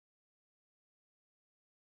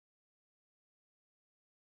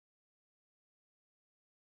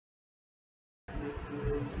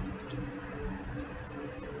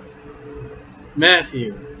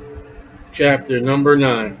Matthew, chapter number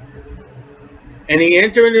 9. And he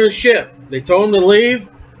entered into the ship. They told him to leave.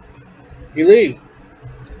 He leaves.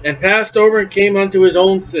 And passed over and came unto his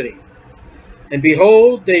own city. And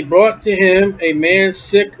behold, they brought to him a man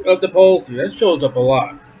sick of the palsy. That shows up a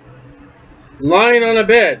lot. Lying on a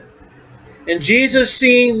bed. And Jesus,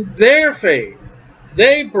 seeing their faith,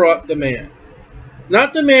 they brought the man.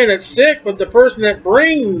 Not the man that's sick, but the person that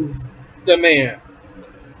brings the man.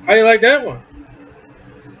 How do you like that one?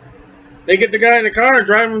 They get the guy in the car and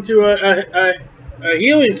drive him to a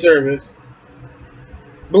healing service,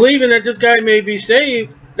 believing that this guy may be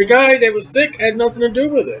saved. The guy that was sick had nothing to do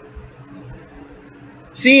with it.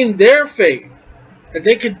 Seeing their faith,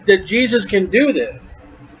 that Jesus can do this,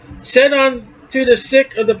 said unto the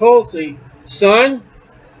sick of the palsy, Son,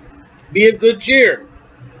 be of good cheer.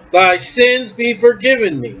 Thy sins be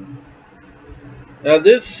forgiven thee. Now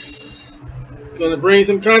this is going to bring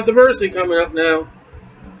some controversy coming up now.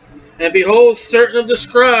 And behold, certain of the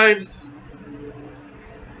scribes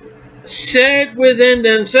said within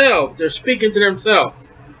themselves, they're speaking to themselves,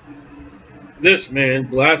 this man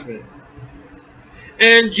blasphemeth.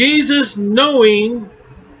 And Jesus, knowing,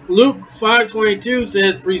 Luke 5:22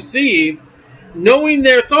 says, perceived, knowing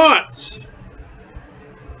their thoughts,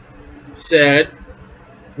 said,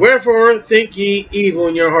 wherefore think ye evil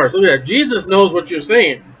in your hearts? Look at that. Jesus knows what you're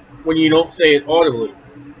saying when you don't say it audibly.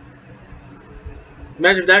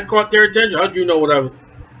 Imagine if that caught their attention. How'd you know what I was?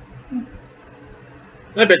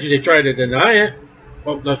 I bet you they tried to deny it.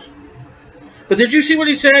 Oh, no. But did you see what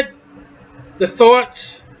he said? The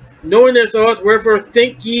thoughts, knowing their thoughts, wherefore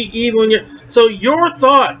think ye evil in your... So your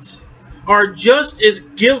thoughts are just as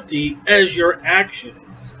guilty as your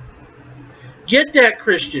actions. Get that,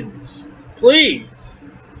 Christians. Please.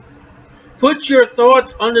 Put your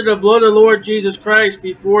thoughts under the blood of the Lord Jesus Christ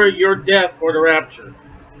before your death or the rapture.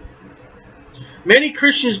 Many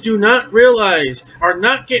Christians do not realize, are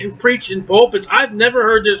not getting preached in pulpits. I've never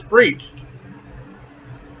heard this preached.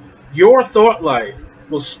 Your thought life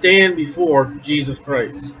will stand before Jesus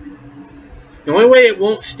Christ. The only way it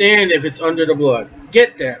won't stand if it's under the blood.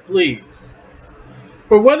 Get that, please.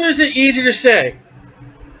 For whether is it easy to say,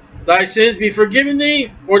 thy sins be forgiven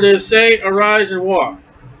thee, or to say, arise and walk?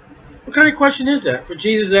 What kind of question is that for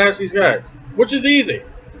Jesus to ask these guys? Which is easy?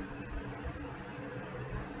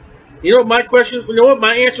 You know what my question, you know what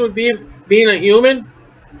my answer would be being a human?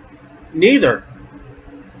 Neither.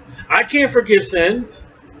 I can't forgive sins.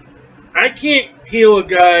 I can't heal a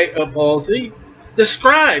guy of palsy. The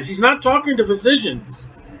scribes, he's not talking to physicians.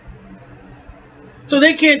 So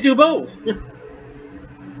they can't do both.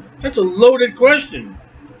 That's a loaded question.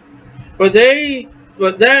 But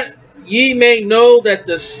that ye may know that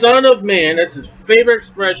the Son of Man, that's his favorite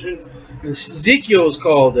expression, and Ezekiel's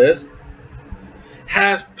called this,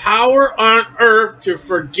 has power on earth to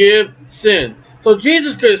forgive sin. So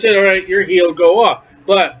Jesus could have said, all right, you're healed, go off.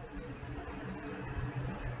 But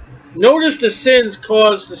notice the sins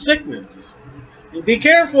cause the sickness. And be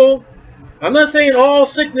careful. I'm not saying all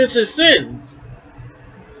sickness is sins.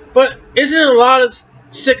 But isn't a lot of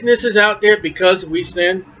sicknesses out there because we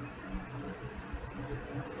sin?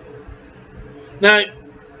 Now,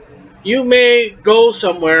 you may go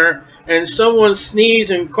somewhere and someone sneeze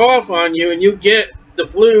and cough on you and you get the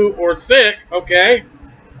flu or sick, okay?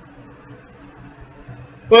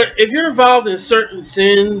 But if you're involved in certain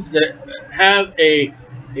sins that have a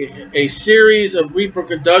series of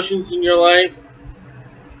repercussions in your life,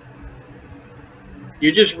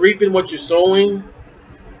 you're just reaping what you're sowing.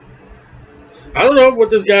 I don't know what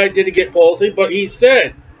this guy did to get palsy, but he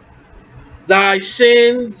said, thy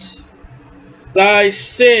sins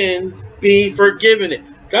be forgiven it.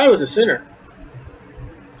 Guy was a sinner.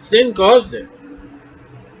 Sin caused it.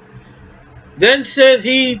 Then said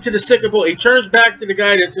he to the sick of palsy, he turns back to the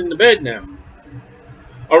guy that's in the bed now.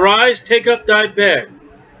 Arise, take up thy bed.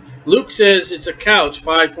 Luke says it's a couch,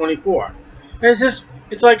 5:24. And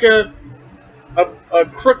it's like a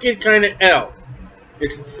crooked kind of L.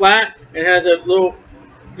 It's flat and has a little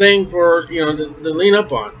thing for, you know, to lean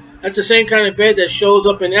up on. That's the same kind of bed that shows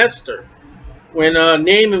up in Esther. When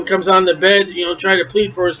Naaman comes on the bed, you know, trying to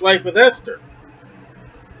plead for his life with Esther.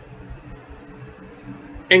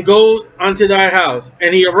 And go unto thy house.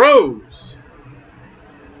 And he arose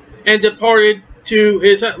and departed to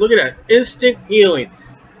his house. Look at that. Instant healing.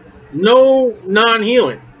 No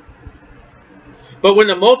non-healing. But when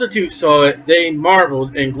the multitude saw it, they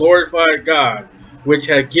marveled and glorified God, which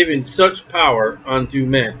had given such power unto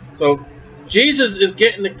men. So Jesus is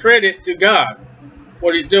getting the credit to God,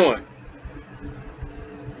 what he's doing.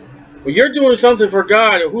 Well, you're doing something for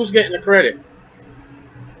God, who's getting the credit?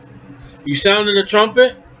 You sounding the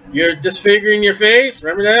trumpet? You're disfiguring your face.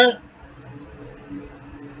 Remember that?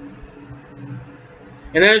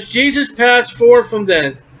 And as Jesus passed forth from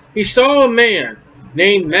thence, he saw a man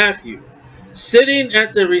named Matthew sitting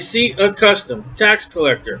at the receipt of custom, tax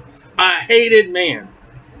collector, a hated man.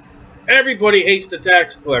 Everybody hates the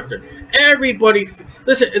tax collector. Everybody,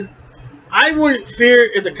 listen, I wouldn't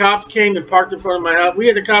fear if the cops came and parked in front of my house. We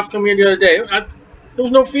had the cops come here the other day. There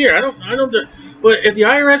was no fear. But if the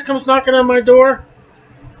IRS comes knocking on my door,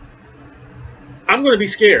 I'm going to be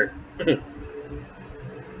scared. Because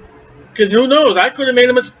who knows? I could have made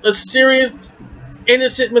a serious,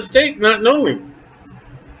 innocent mistake not knowing.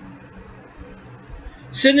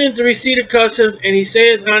 Sitting at the receipt of customs, and he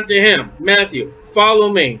saith unto him, Matthew,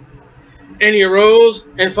 follow me. And he arose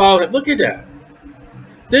and followed him. Look at that.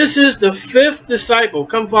 This is the 5th disciple.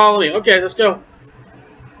 Come follow me. Okay, let's go.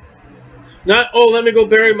 Not, oh, let me go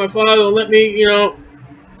bury my father. Let me,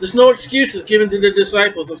 there's no excuses given to the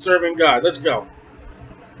disciples of serving God. Let's go.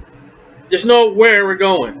 There's no where we're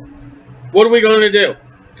going. What are we going to do?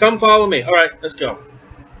 Come follow me. All right, let's go.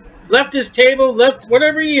 Left his table, left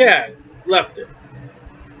whatever he had, left it.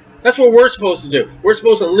 That's what we're supposed to do. We're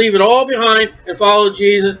supposed to leave it all behind and follow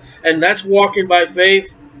Jesus, and that's walking by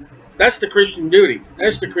faith. That's the Christian duty.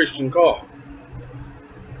 That's the Christian call.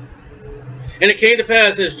 And it came to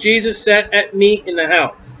pass as Jesus sat at meat in the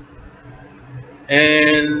house,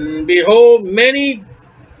 and behold, many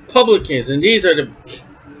publicans, and these are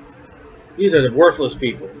the worthless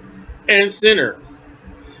people, and sinners.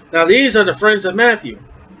 Now these are the friends of Matthew.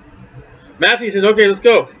 Matthew says, okay, let's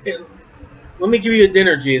go. Let me give you a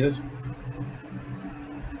dinner, Jesus.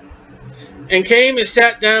 And came and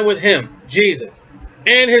sat down with him, Jesus,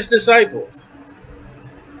 and his disciples.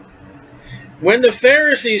 When the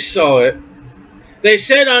Pharisees saw it, they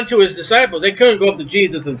said unto his disciples, they couldn't go up to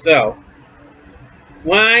Jesus himself,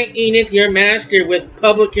 why eateth your master with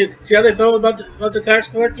publicans? See how they felt about the tax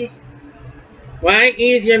collectors? Why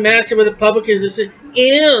eateth your master with the publicans? And said,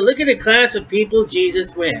 ew, look at the class of people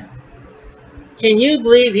Jesus with. Can you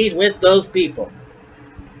believe he's with those people?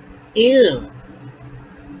 Ew.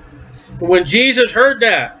 But when Jesus heard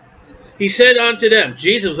that, he said unto them,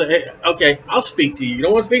 Jesus said, hey, okay, I'll speak to you. You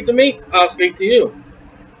don't want to speak to me? I'll speak to you.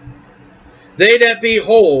 They that be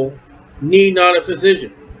whole need not a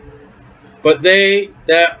physician, but they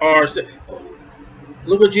that are sick.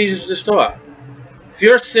 Look what Jesus just taught. If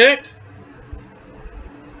you're sick,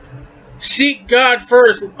 seek God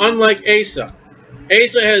first, unlike Asa.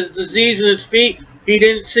 Asa has disease in his feet. He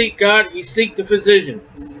didn't seek God. He seeked the physician.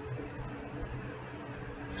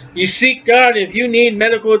 You seek God. If you need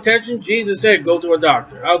medical attention, Jesus said, go to a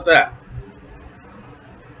doctor. How's that?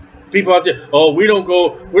 People out there, oh, we don't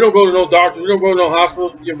go to no doctor. We don't go to no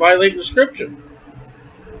hospital. You're violating the scripture.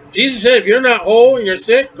 Jesus said, if you're not whole and you're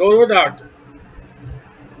sick, go to a doctor.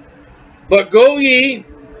 But go ye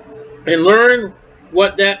and learn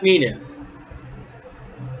what that meaneth.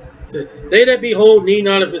 They that be whole need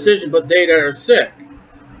not a physician, but they that are sick.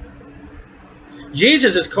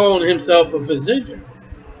 Jesus is calling himself a physician.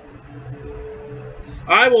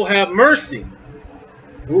 I will have mercy.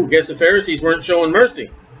 Ooh, guess the Pharisees weren't showing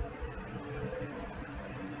mercy.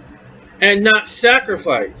 And not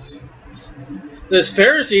sacrifice. The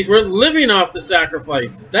Pharisees were living off the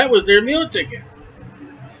sacrifices. That was their meal ticket.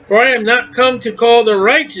 For I am not come to call the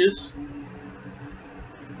righteous.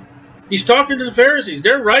 He's talking to the Pharisees.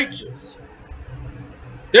 They're righteous.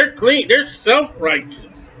 They're clean. They're self-righteous.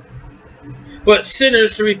 But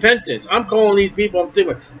sinners to repentance. I'm calling these people,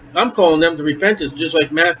 I'm calling them to repentance just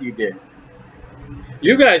like Matthew did.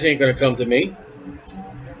 You guys ain't going to come to me.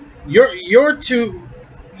 You're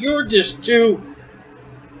just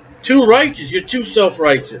too righteous. You're too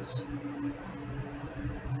self-righteous.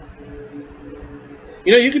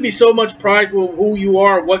 You can be so much prideful of who you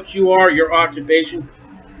are, what you are, your occupation.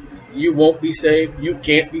 You won't be saved. You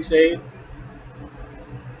can't be saved.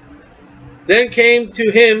 Then came to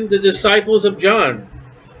him the disciples of John,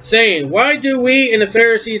 saying, why do we and the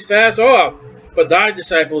Pharisees fast off, but thy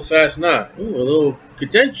disciples fast not? Ooh, a little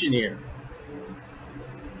contention here.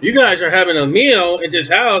 You guys are having a meal at this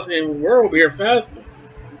house, and we're over here fasting.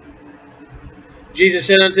 Jesus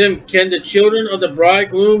said unto him, can the children of the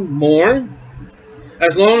bridegroom mourn,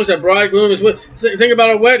 as long as the bridegroom is with? Think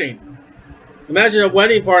about a wedding. Imagine a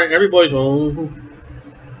wedding party and everybody's, oh,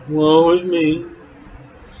 woe is me.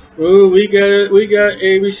 Oh, we got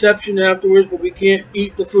a reception afterwards, but we can't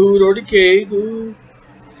eat the food or the cake. Ooh.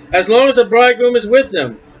 As long as the bridegroom is with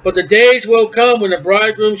them. But the days will come when the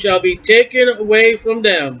bridegroom shall be taken away from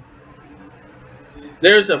them.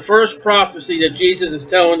 There's the first prophecy that Jesus is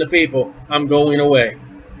telling the people, I'm going away.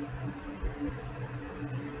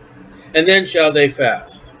 And then shall they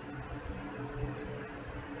fast.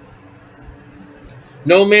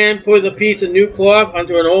 No man puts a piece of new cloth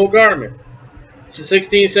onto an old garment. So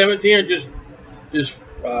 16, 17 are just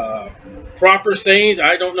proper sayings.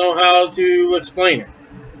 I don't know how to explain it.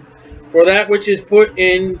 For that which is put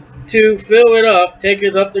in to fill it up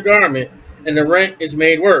taketh up the garment, and the rent is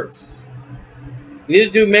made worse.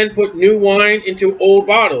 Neither do men put new wine into old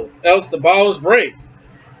bottles, else the bottles break.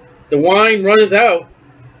 The wine runneth out,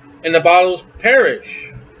 and the bottles perish.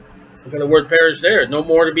 Look at the word perish there. No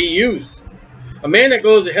more to be used. A man that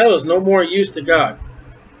goes to hell is no more use to God.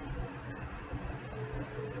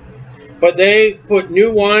 But they put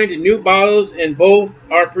new wine to new bottles, and both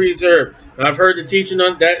are preserved. Now, I've heard the teaching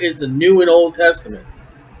on that is the New and Old Testament.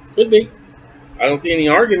 Could be. I don't see any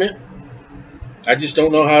argument. I just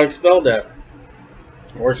don't know how to expel that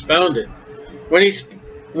or expound it.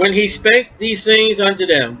 When he spake these things unto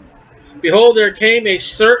them, behold, there came a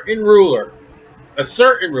certain ruler,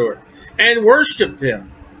 and worshipped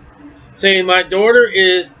him, saying, My daughter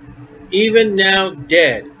is even now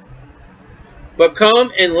dead, but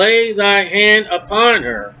come and lay thy hand upon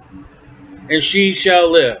her, and she shall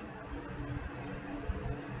live.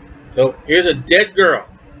 So here's a dead girl.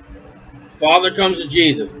 Father comes to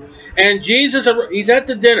Jesus, and Jesus, he's at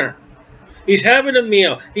the dinner. He's having a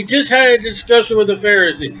meal. He just had a discussion with the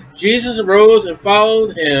Pharisees. Jesus arose and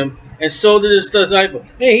followed him, and so did his disciples.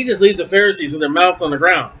 Hey, he just leaves the Pharisees with their mouths on the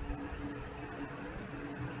ground.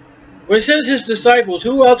 When it says his disciples,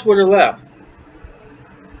 who else would have left?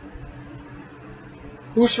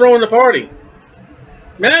 Who's throwing the party?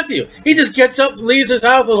 Matthew. He just gets up, leaves his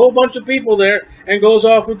house with a whole bunch of people there, and goes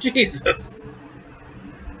off with Jesus.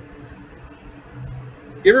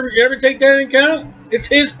 You ever take that into account? It's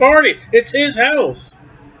his party. It's his house.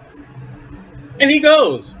 And he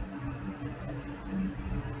goes.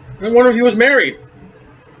 I wonder if he was married,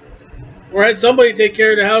 or had somebody take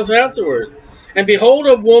care of the house afterwards. And behold,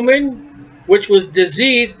 a woman which was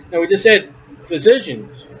diseased. Now we just said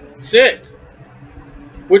physicians, sick,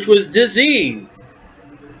 which was diseased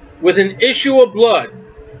with an issue of blood.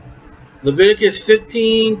 Leviticus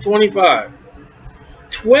 15:25.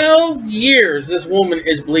 12 years this woman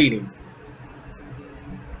is bleeding.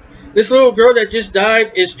 This little girl that just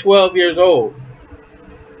died is 12 years old.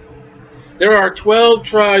 There are 12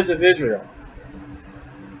 tribes of Israel.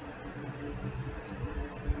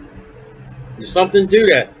 There's something to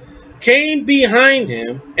that. Came behind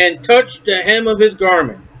him and touched the hem of his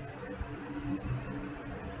garment.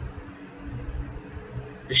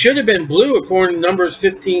 It should have been blue according to Numbers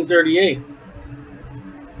 15:38.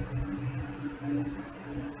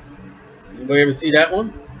 Anybody ever see that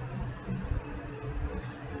one?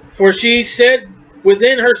 For she said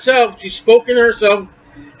within herself, she spoke in herself,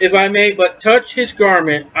 if I may but touch his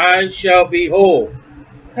garment, I shall be whole.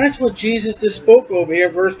 That's what Jesus just spoke over here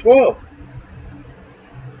in verse 12.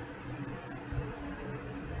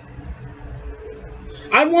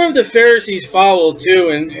 I wonder if the Pharisees followed too,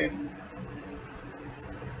 and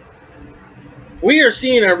we are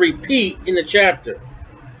seeing a repeat in the chapter.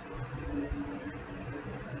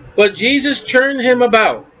 But Jesus turned him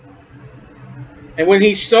about, and when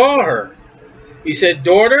he saw her, he said,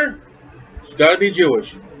 Daughter, she's got to be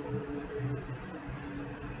Jewish,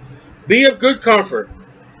 be of good comfort.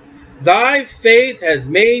 Thy faith has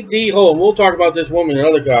made thee whole. And we'll talk about this woman in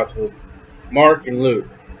other Gospels, Mark and Luke.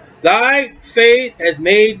 Thy faith has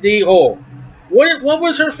made thee whole. What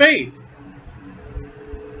was her faith?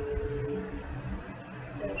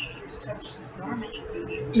 That she just touched his garment, she'd be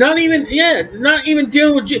healed. Not even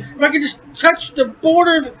dealing with Jesus. If I could just touch the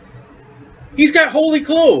border, he's got holy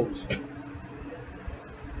clothes.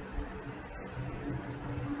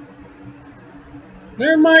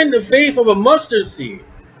 Never mind the faith of a mustard seed.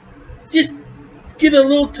 Just give it a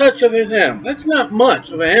little touch of his hem. That's not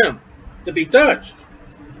much of a hem to be touched.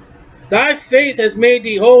 Thy faith has made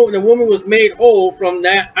thee whole, and the woman was made whole from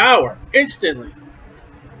that hour, instantly.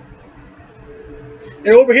 And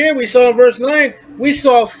over here we saw in verse 9, we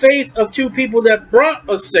saw faith of two people that brought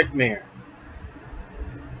a sick man.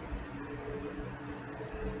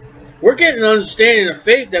 We're getting an understanding of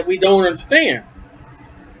faith that we don't understand.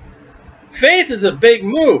 Faith is a big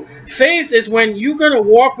move. Faith is when you're going to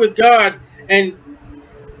walk with God and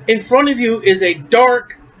in front of you is a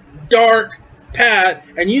dark, dark path,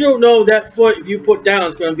 and you don't know that foot if you put down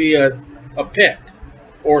is going to be a pit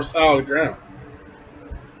or solid ground.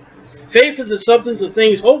 Faith is the substance of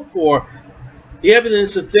things hoped for, the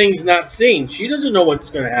evidence of things not seen. She doesn't know what's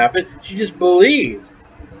going to happen. She just believes.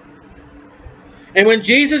 And when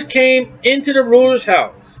Jesus came into the ruler's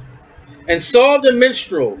house and saw the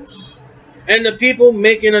minstrels and the people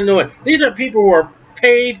making a noise. These are people who are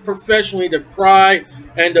paid professionally to cry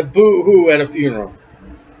and to boo-hoo at a funeral.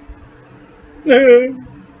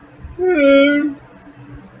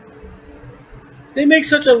 They make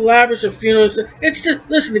such a lavish of funerals. It's just,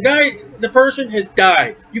 listen, the person has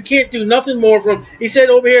died. You can't do nothing more for him. He said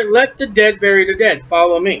over here, let the dead bury the dead.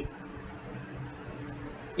 Follow me.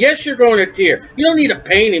 Yes, you're going to tear. You don't need to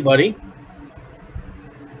pay anybody.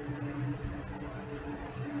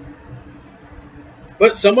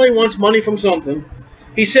 But somebody wants money from something.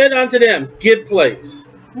 He said unto them, give place.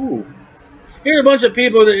 Ooh. Here's a bunch of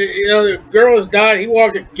people that, the girl has died. He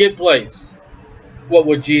walked in, give place. What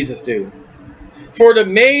would Jesus do? For the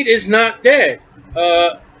maid is not dead.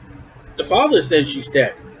 The father said she's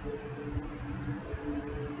dead.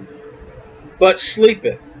 But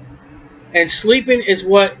sleepeth. And sleeping is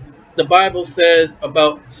what the Bible says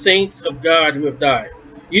about saints of God who have died.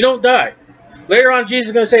 You don't die. Later on, Jesus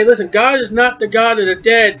is going to say, listen, God is not the God of the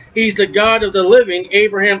dead. He's the God of the living,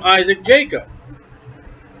 Abraham, Isaac, Jacob.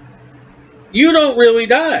 You don't really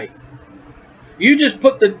die. You just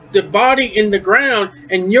put the body in the ground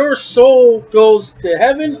and your soul goes to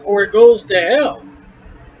heaven or it goes to hell.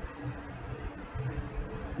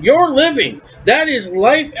 You're living. That is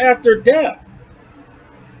life after death.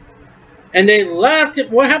 And they laughed at,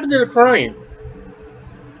 what happened to the crying?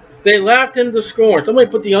 They laughed him to scorn. Somebody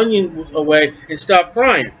put the onion away and stop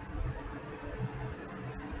crying.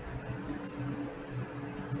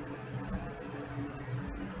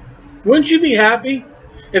 Wouldn't you be happy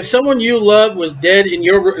if someone you love was dead in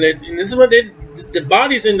your room? And this is what the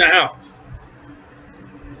body's in the house.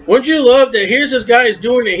 Wouldn't you love that? Here's this guy is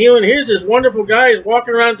doing the healing. Here's this wonderful guy is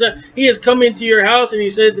walking around. He has come into your house and he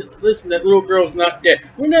said, listen, that little girl's not dead.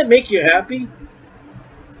 Wouldn't that make you happy?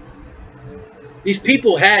 These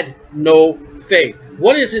people had no faith.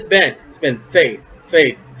 What has it been? It's been faith,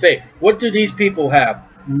 faith, faith. What do these people have?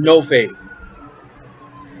 No faith.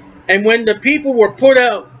 And when the people were put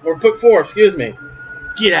forth,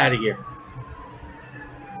 get out of here.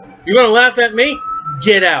 You're going to laugh at me?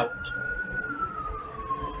 Get out.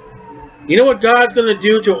 You know what God's going to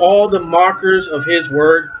do to all the mockers of his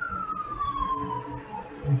word?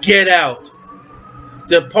 Get out.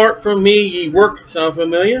 Depart from me, ye work. Sound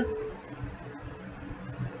familiar?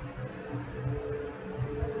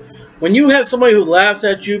 When you have somebody who laughs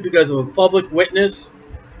at you because of a public witness,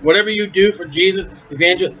 whatever you do for Jesus,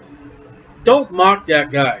 evangelist, don't mock that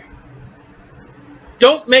guy.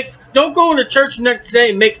 Don't go to church next day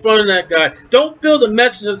and make fun of that guy. Don't build a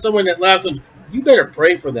message on someone that laughs at you. You better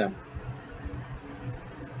pray for them.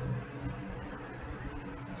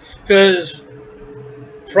 Because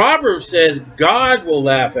Proverbs says God will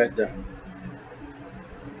laugh at them.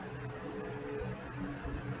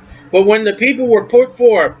 But when the people were put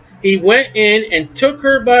forth, he went in and took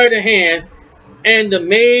her by the hand, and the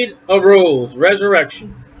maid arose.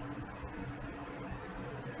 Resurrection.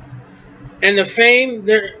 And the fame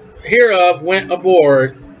hereof went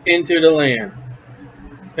aboard into the land.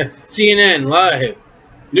 CNN, live,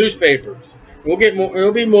 newspapers. We'll get more.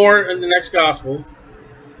 There'll be more in the next Gospels.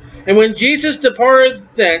 And when Jesus departed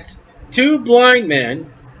thence, two blind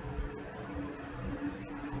men.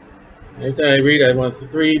 Every time I read, I want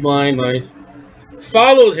 3 blind mice.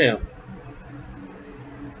 Followed him.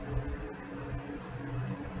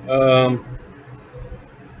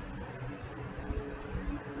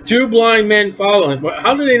 Two blind men follow him.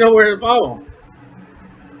 How do they know where to follow him?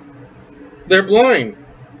 They're blind.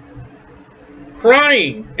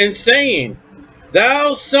 Crying and saying,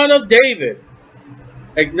 Thou son of David.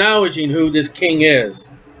 Acknowledging who this king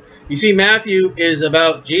is. You see, Matthew is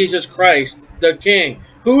about Jesus Christ, the king.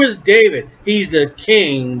 Who is David? He's the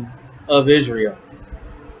king of Israel.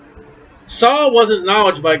 Saul wasn't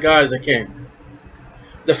acknowledged by God as a king.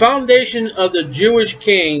 The foundation of the Jewish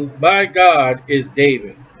king by God is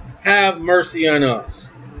David. Have mercy on us.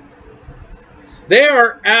 They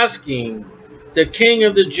are asking the king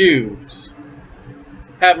of the Jews,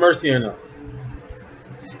 have mercy on us.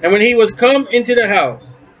 And when he was come into the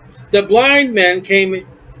house, the blind men came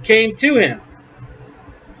to him.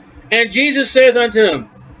 And Jesus saith unto them,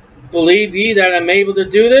 Believe ye that I am able to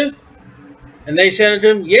do this? And they said unto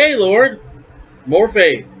him, Yea, Lord, more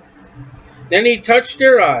faith. Then he touched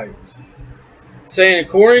their eyes, saying,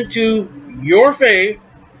 According to your faith,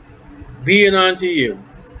 be it unto you.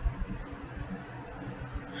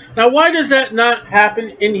 Now, why does that not happen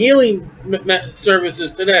in healing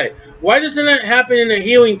services today? Why doesn't that happen in a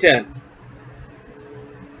healing tent?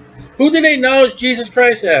 Who do they acknowledge Jesus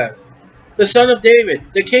Christ as? The Son of David,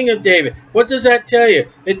 the King of David. What does that tell you?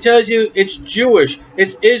 It tells you it's Jewish,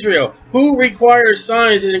 it's Israel. Who requires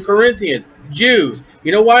signs in Corinthians? Jews.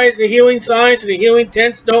 You know why the healing signs and the healing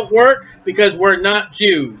tents don't work? Because we're not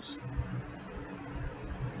Jews.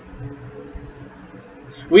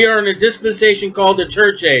 We are in a dispensation called the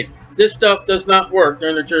church age. This stuff does not work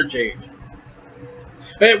during the church age.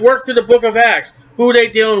 It worked through the book of Acts. Who are they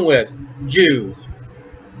dealing with? Jews.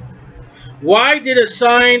 Why did a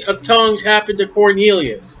sign of tongues happen to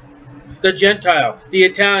Cornelius, the Gentile, the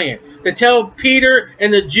Italian? To tell Peter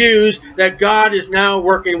and the Jews that God is now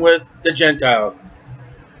working with the Gentiles.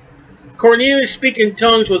 Cornelius speaking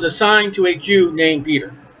tongues was a sign to a Jew named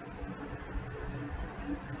Peter.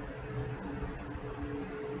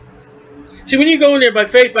 See, when you go in there by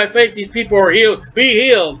faith, these people are healed. Be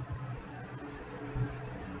healed.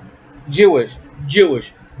 Jewish.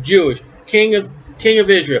 King of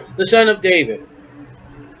Israel, the son of David.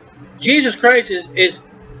 Jesus Christ is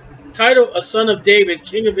title of son of David,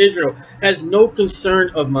 king of Israel, has no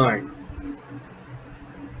concern of mine.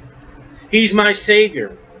 He's my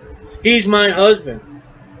savior. He's my husband.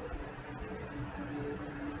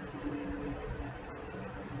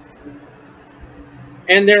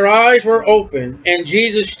 And their eyes were open, and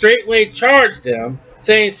Jesus straightway charged them,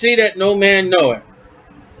 saying, see that no man know it.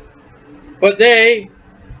 But they,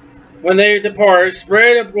 when they departed,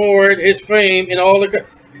 spread abroad his fame in all the...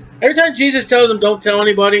 Every time Jesus tells them, don't tell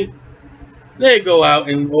anybody, they go out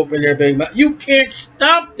and open their big mouth. You can't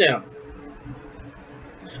stop them.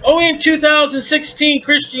 Only in 2016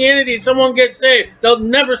 Christianity, someone gets saved, they'll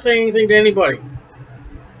never say anything to anybody.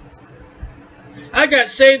 I got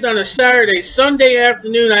saved on a Saturday. Sunday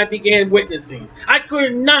afternoon, I began witnessing. I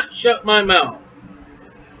could not shut my mouth.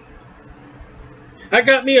 I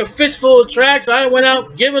got me a fistful of tracts. I went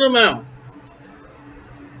out giving them out.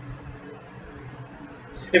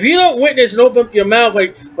 If you don't witness and open up your mouth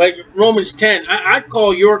like Romans 10, I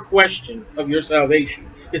call your question of your salvation.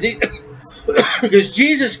 Because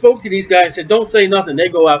Jesus spoke to these guys and said, don't say nothing. They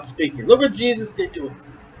go out speaking. Look what Jesus did to them.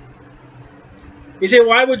 You say,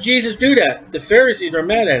 why would Jesus do that? The Pharisees are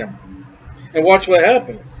mad at him. And watch what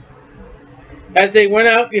happens. As they went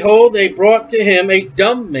out, behold, they brought to him a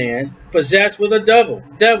dumb man possessed with a devil.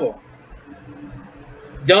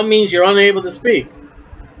 Dumb means you're unable to speak.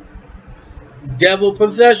 Devil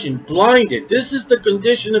possession, blinded. This is the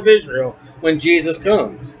condition of Israel when Jesus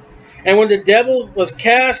comes. And when the devil was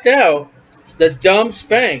cast out, the dumb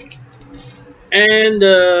spake. And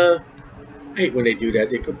I hate when they do that.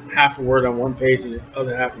 They put half a word on one page and the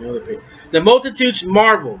other half on the other page. The multitudes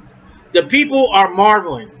marveled. The people are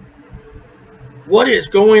marveling. What is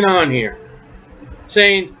going on here?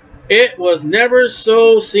 Saying, it was never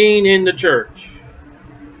so seen in the church.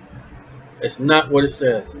 It's not what it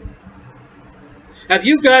says. Have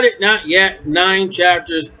you got it not yet? 9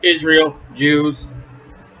 chapters, Israel, Jews.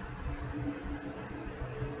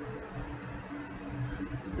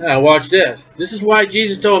 Now watch this. This is why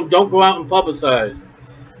Jesus told them, don't go out and publicize.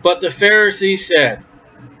 But the Pharisees said,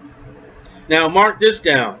 now mark this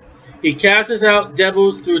down. He casteth out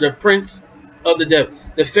devils through the prince of the devil.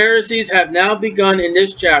 The Pharisees have now begun in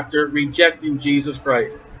this chapter rejecting Jesus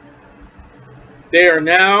Christ. They are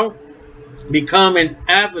now become an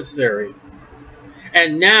adversary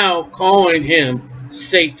and now calling him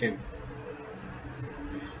Satan.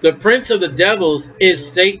 The prince of the devils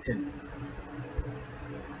is Satan.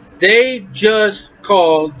 They just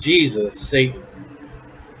called Jesus Satan.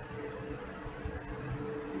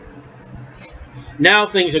 Now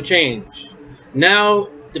things have changed. Now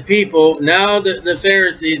the people, now the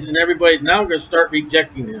Pharisees and everybody now going to start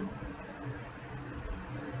rejecting him.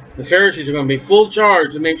 The Pharisees are going to be full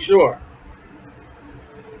charge to make sure.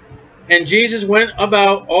 And Jesus went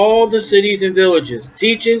about all the cities and villages,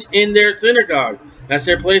 teaching in their synagogue. That's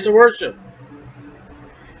their place of worship.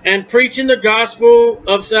 And preaching the gospel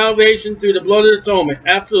of salvation through the blood of atonement.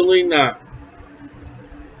 Absolutely not.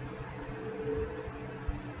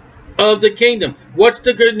 Of the kingdom. What's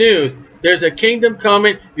the good news? There's a kingdom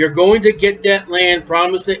coming. You're going to get that land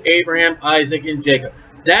promised to Abraham, Isaac, and Jacob.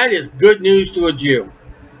 That is good news to a Jew.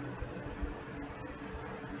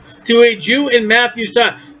 To a Jew in Matthew's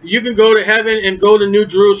time, you can go to heaven and go to New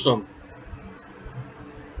Jerusalem.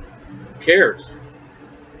 Who cares?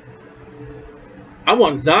 I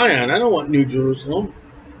want Zion. I don't want New Jerusalem.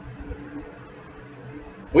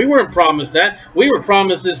 We weren't promised that. We were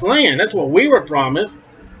promised this land. That's what we were promised.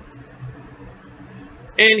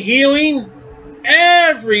 And healing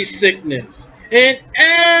every sickness and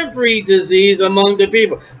every disease among the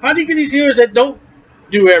people. How do you get these healers that don't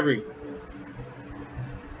do every?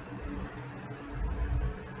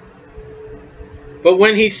 But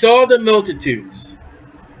when he saw the multitudes,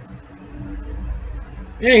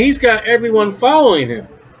 yeah, he's got everyone following him.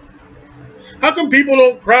 How come people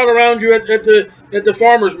don't crowd around you at the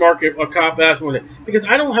farmer's market? A cop asked one day. Because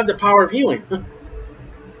I don't have the power of healing.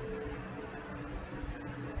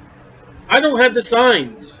 I don't have the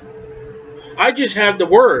signs. I just have the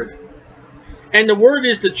word. And the word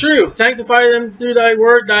is the truth. Sanctify them through thy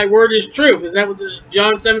word. Thy word is truth. Isn't that what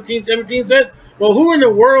John 17:17 said? Well, who in the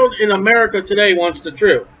world in America today wants the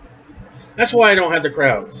truth? That's why I don't have the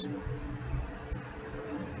crowds.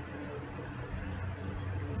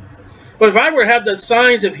 But if I were to have the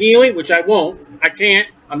signs of healing, which I won't, I can't,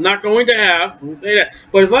 I'm not going to have, let me say that.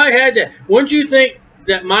 But if I had that, wouldn't you think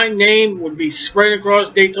that my name would be spread across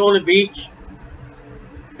Daytona Beach?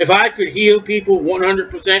 If I could heal people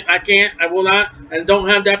 100%, I can't, I will not, and don't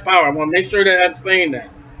have that power. I want to make sure that I'm saying that.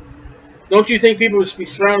 Don't you think people would be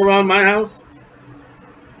surrounded around my house?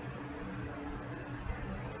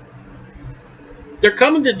 They're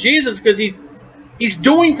coming to Jesus because he's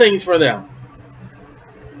doing things for them.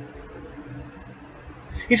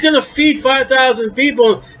 He's going to feed 5,000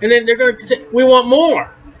 people, and then they're going to say, we want more.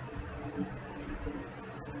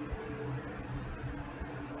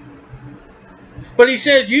 But he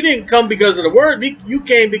says, you didn't come because of the word. You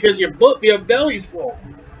came because your belly's full.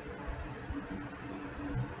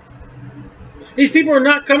 These people are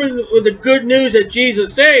not coming with the good news that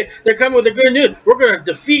Jesus said. They're coming with the good news. We're going to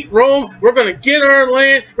defeat Rome. We're going to get our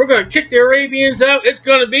land. We're going to kick the Arabians out. It's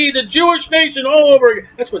going to be the Jewish nation all over again.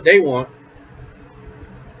 That's what they want.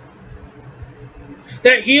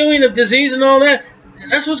 That healing of disease and all that,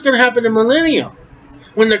 that's what's going to happen in the millennium.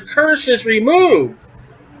 When the curse is removed.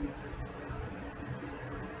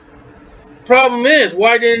 Problem is,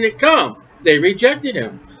 why didn't it come? They rejected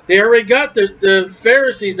him. They already got the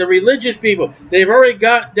Pharisees, the religious people. They've already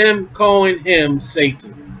got them calling him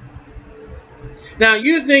Satan. Now,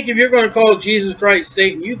 you think if you're going to call Jesus Christ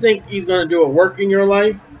Satan, you think he's going to do a work in your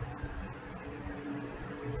life?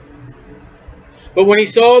 But when he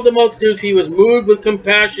saw the multitudes, he was moved with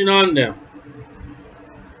compassion on them.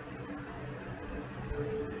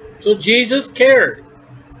 So Jesus cared.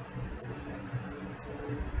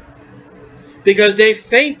 Because they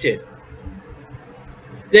fainted.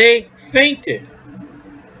 They fainted.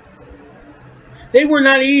 They were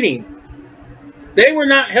not eating. They were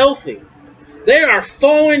not healthy. They are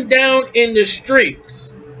falling down in the streets.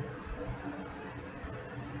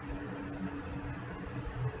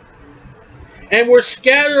 And were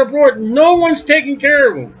scattered abroad. No one's taking care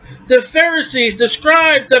of them. The Pharisees, the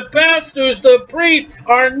scribes, the pastors, the priests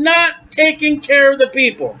are not taking care of the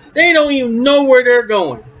people. They don't even know where they're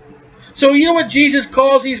going. So you know what Jesus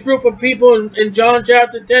calls these group of people in John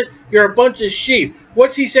chapter 10? You're a bunch of sheep.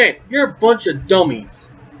 What's he saying? You're a bunch of dummies.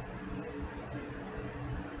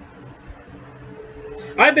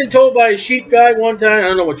 I've been told by a sheep guy one time, I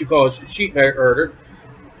don't know what you call a sheep herder.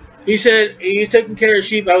 He said he's taking care of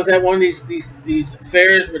sheep. I was at one of these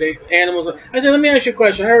fairs where they animals. I said, let me ask you a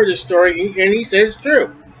question. I heard this story, and he said it's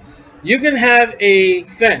true. You can have a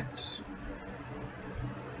fence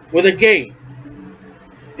with a gate.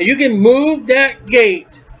 And you can move that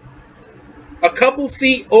gate a couple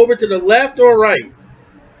feet over to the left or right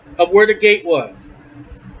of where the gate was.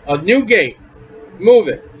 A new gate. Move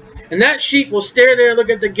it. And that sheep will stare there and look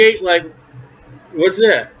at the gate like, what's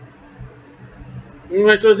that? What am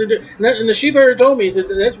I supposed to do? And the sheep herder told me, he said,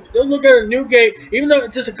 they'll look at a new gate, even though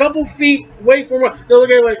it's just a couple feet away from it, they'll look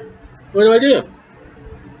at it like, what do I do?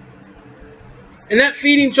 And that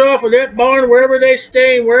feeding trough or that barn, wherever they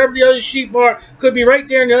stay, wherever the other sheep are, could be right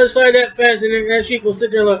there on the other side of that fence, and then that sheep will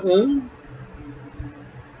sit there like, And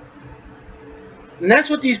that's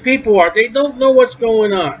what these people are. They don't know what's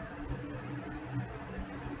going on.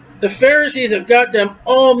 The Pharisees have got them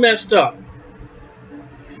all messed up.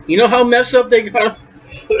 You know how messed up they got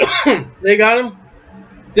them? They got them?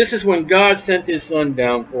 This is when God sent his son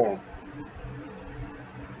down for them.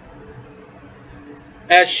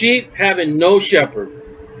 As sheep having no shepherd.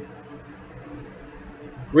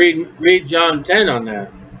 Read John 10 on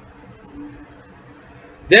that.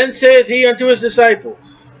 Then saith he unto his disciples,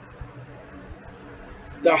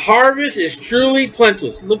 the harvest is truly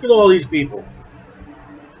plenteous. Look at all these people.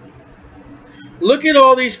 Look at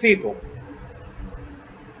all these people.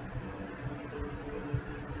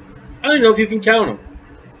 I don't know if you can count them.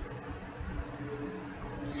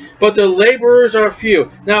 But the laborers are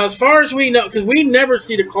few. Now, as far as we know, because we never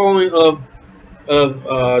see the calling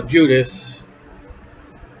of Judas,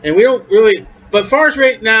 and we don't really. But as far as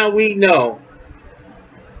right now we know,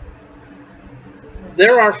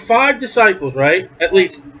 there are 5 disciples, right? At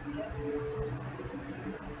least,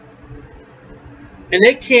 and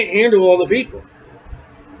they can't handle all the people.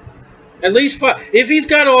 At least 5. If he's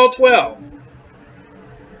got all 12.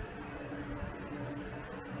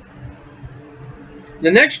 The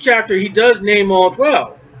next chapter, he does name all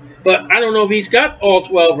 12. But I don't know if he's got all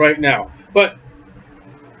 12 right now. But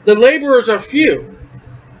the laborers are few.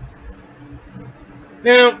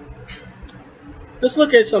 Now, let's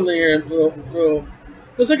look at something here.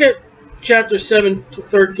 Let's look at chapter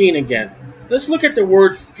 7:13 again. Let's look at the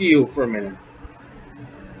word few for a minute.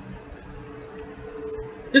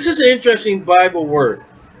 This is an interesting Bible word.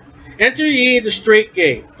 Enter ye the straight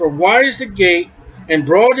gate, for wide is the gate, and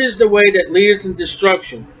broad is the way that leadeth to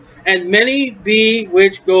destruction, and many be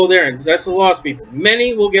which go therein. That's the lost people.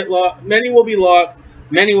 Many will get lost. Many will be lost.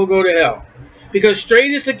 Many will go to hell. Because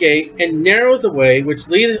straight is the gate, and narrow is the way which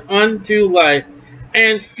leadeth unto life,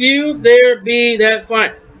 and few there be that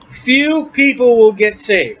find. Few people will get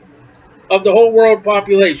saved of the whole world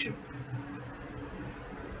population.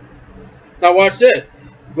 Now watch this.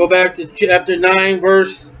 Go back to chapter 9,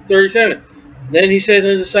 verse 37. Then he says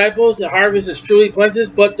to the disciples, the harvest is truly plenteous,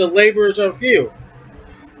 but the laborers are few.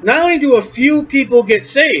 Not only do a few people get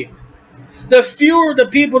saved, the fewer the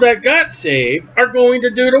people that got saved are going to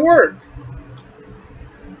do the work.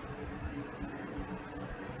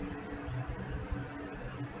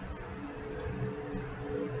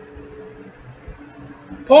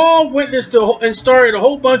 Paul witnessed and started a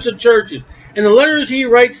whole bunch of churches. And the letters he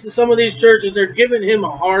writes to some of these churches, they're giving him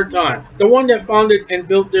a hard time. The one that founded and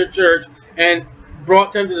built their church and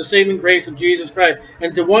brought them to the saving grace of Jesus Christ.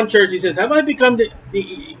 And to one church he says, have I become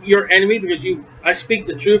your enemy because I speak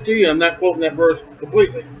the truth to you? I'm not quoting that verse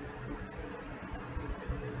completely.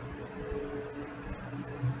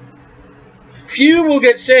 Few will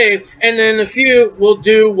get saved, and then a few will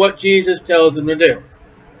do what Jesus tells them to do.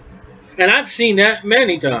 And I've seen that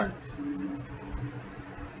many times.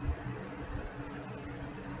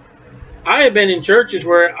 I have been in churches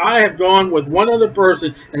where I have gone with one other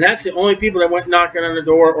person, and that's the only people that went knocking on the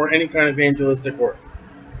door or any kind of evangelistic work.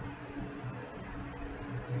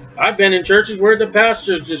 I've been in churches where the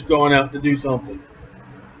pastor is just going out to do something,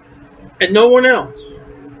 and no one else.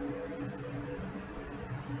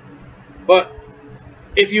 But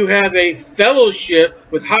if you have a fellowship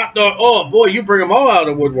with hot dog, oh boy, you bring them all out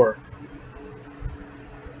of the woodwork.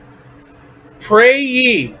 Pray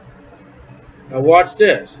ye. Now watch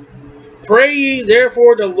this. Pray ye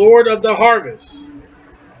therefore the Lord of the harvest,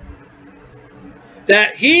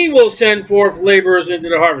 that he will send forth laborers into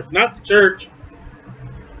the harvest, not the church.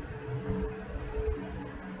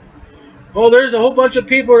 Oh, there's a whole bunch of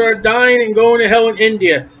people that are dying and going to hell in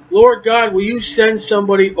India. Lord God, will you send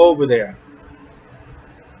somebody over there?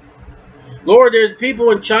 Lord, there's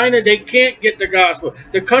people in China, they can't get the gospel.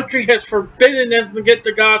 The country has forbidden them to get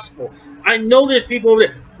the gospel. I know there's people over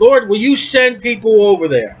there. Lord, will you send people over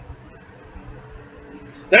there?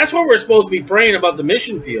 That's what we're supposed to be praying about the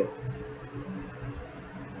mission field.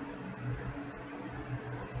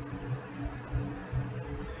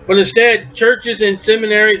 But instead, churches and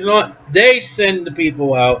seminaries and all, they send the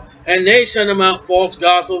people out. And they send them out false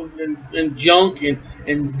gospel and junk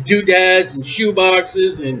and doodads and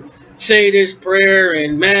shoeboxes and say this prayer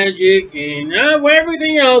and magic and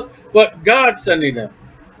everything else. But God's sending them.